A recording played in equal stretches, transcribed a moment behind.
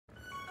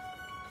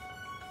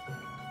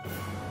Hi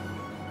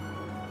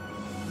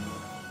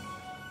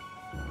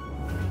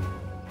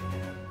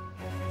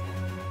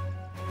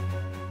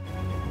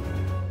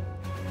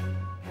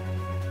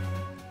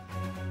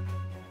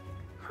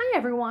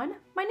everyone,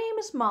 my name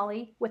is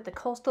Molly with the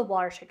Coastal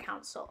Watershed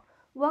Council.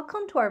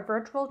 Welcome to our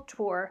virtual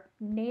tour,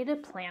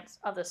 Native Plants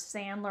of the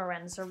San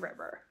Lorenzo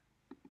River.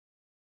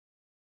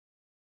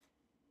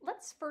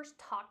 Let's first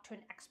talk to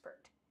an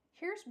expert.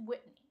 Here's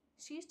Whitney.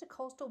 She's the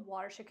Coastal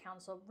Watershed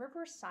Council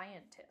river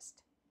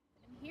scientist.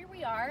 And here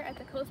we are at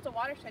the Coastal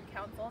Watershed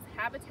Council's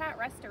Habitat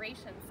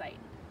Restoration Site.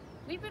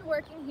 We've been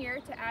working here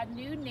to add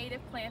new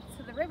native plants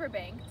to the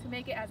riverbank to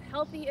make it as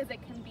healthy as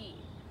it can be.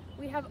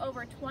 We have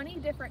over 20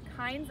 different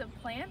kinds of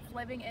plants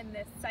living in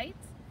this site.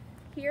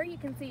 Here you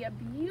can see a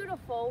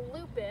beautiful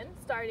lupin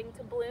starting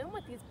to bloom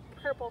with these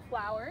purple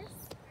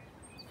flowers.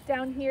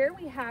 Down here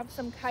we have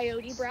some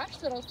coyote brush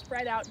that'll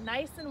spread out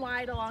nice and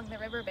wide along the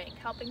riverbank,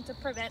 helping to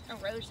prevent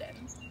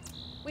erosion.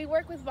 We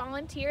work with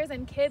volunteers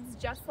and kids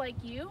just like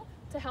you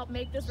to help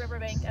make this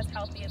riverbank as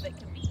healthy as it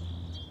can be.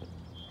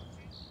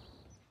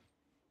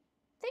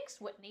 Thanks,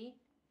 Whitney.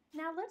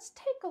 Now let's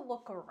take a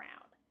look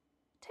around.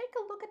 Take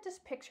a look at this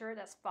picture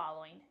that's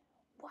following.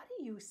 What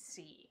do you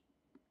see?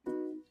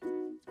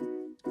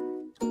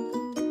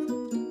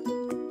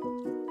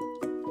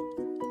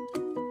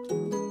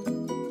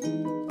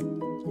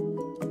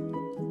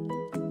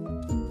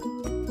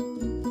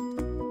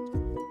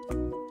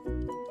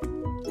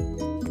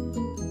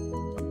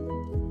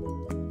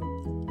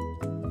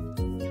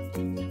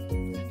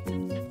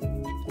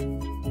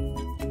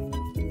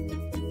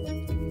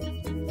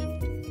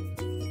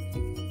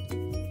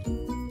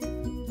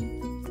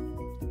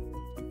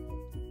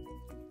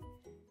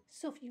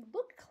 So if you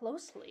look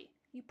closely,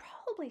 you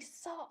probably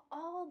saw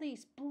all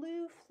these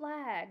blue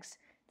flags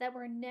that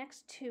were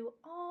next to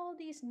all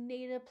these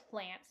native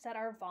plants that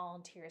our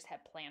volunteers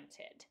had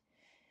planted.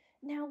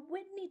 Now,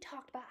 Whitney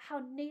talked about how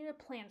native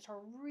plants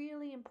are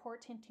really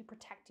important to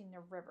protecting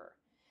the river.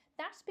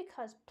 That's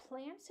because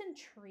plants and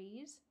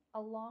trees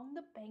along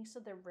the banks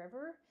of the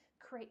river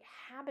create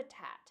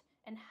habitat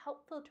and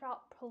help filter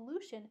out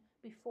pollution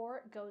before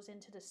it goes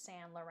into the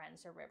San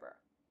Lorenzo River.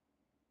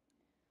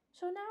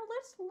 So now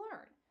let's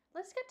learn.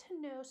 Let's get to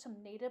know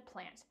some native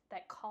plants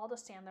that call the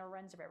San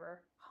Lorenzo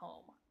River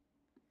home.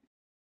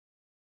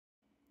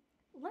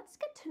 Let's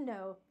get to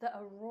know the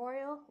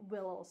arroyo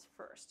willows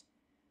first.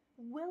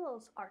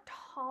 Willows are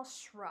tall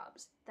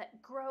shrubs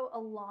that grow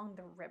along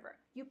the river.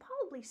 You've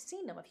probably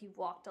seen them if you've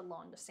walked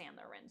along the San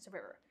Lorenzo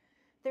River.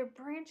 Their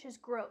branches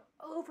grow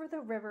over the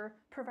river,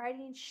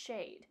 providing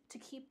shade to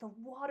keep the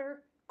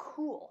water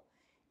cool.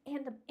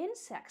 And the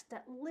insects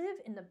that live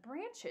in the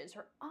branches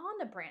or on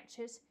the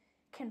branches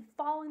can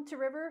fall into the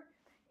river,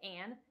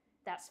 and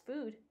that's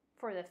food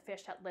for the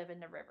fish that live in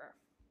the river.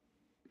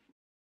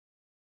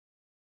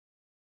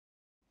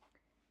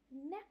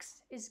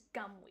 Next is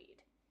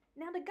gumweed.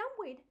 Now the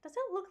gumweed, does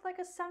it look like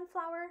a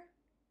sunflower?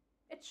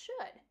 It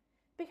should,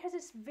 because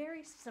it's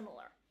very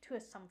similar to a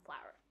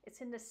sunflower.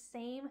 It's in the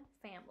same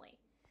family.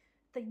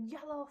 The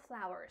yellow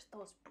flowers,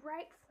 those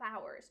bright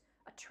flowers,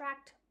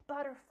 attract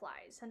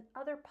butterflies and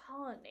other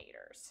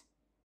pollinators.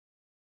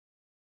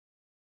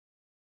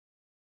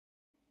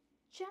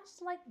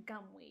 Just like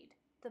gumweed,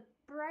 the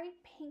bright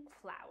pink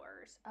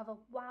flowers of a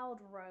wild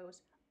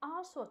rose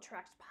also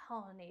attracts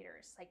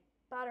pollinators like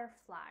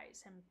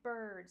butterflies and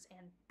birds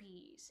and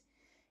bees.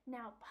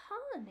 Now,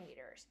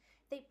 pollinators,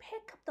 they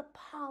pick up the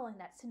pollen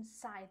that's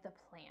inside the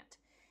plant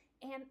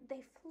and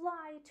they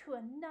fly to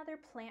another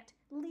plant,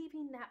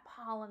 leaving that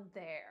pollen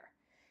there.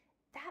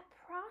 That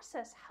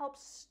process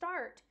helps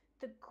start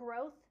the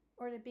growth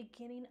or the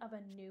beginning of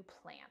a new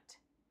plant.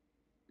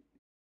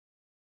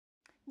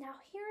 Now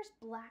here's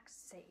black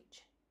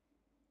sage.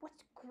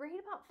 What's great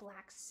about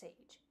black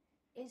sage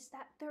is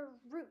that their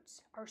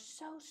roots are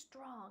so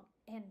strong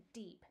and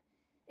deep,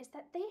 is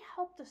that they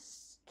help to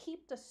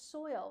keep the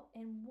soil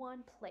in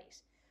one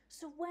place.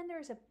 So when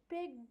there's a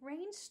big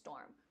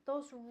rainstorm,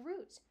 those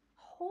roots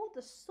hold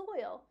the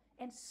soil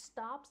and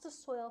stops the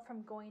soil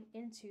from going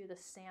into the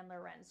San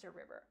Lorenzo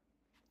River.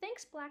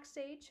 Thanks, black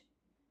sage.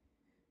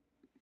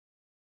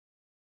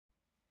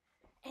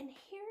 And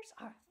here's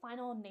our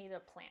final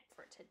native plant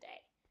for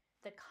today,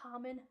 the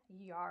common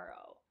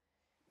yarrow.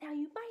 Now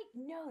you might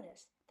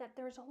notice that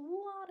there's a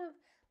lot of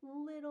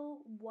little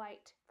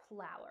white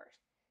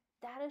flowers.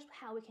 That is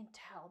how we can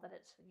tell that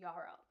it's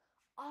yarrow.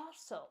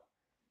 Also,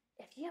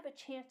 if you have a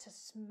chance to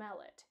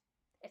smell it,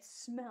 it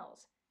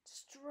smells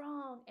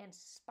strong and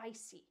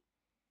spicy.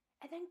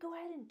 And then go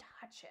ahead and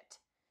touch it.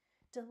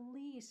 The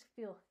leaves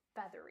feel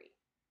feathery.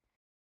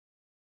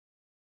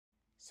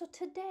 So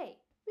today,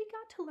 we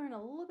got to learn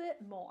a little bit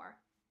more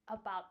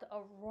about the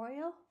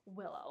arroyo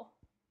willow,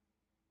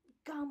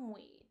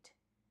 gumweed,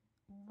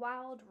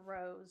 wild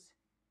rose,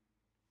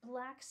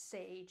 black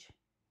sage,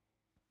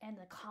 and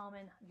the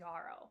common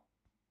yarrow.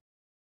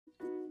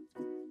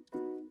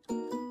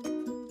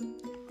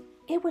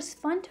 It was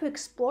fun to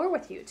explore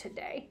with you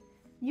today.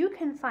 You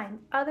can find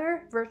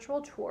other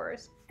virtual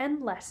tours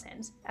and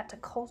lessons at the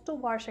Coastal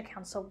Watershed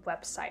Council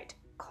website,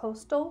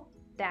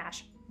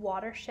 coastal-watershed.org.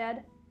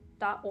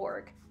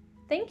 coastwatershed.org.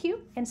 Thank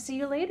you and see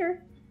you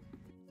later.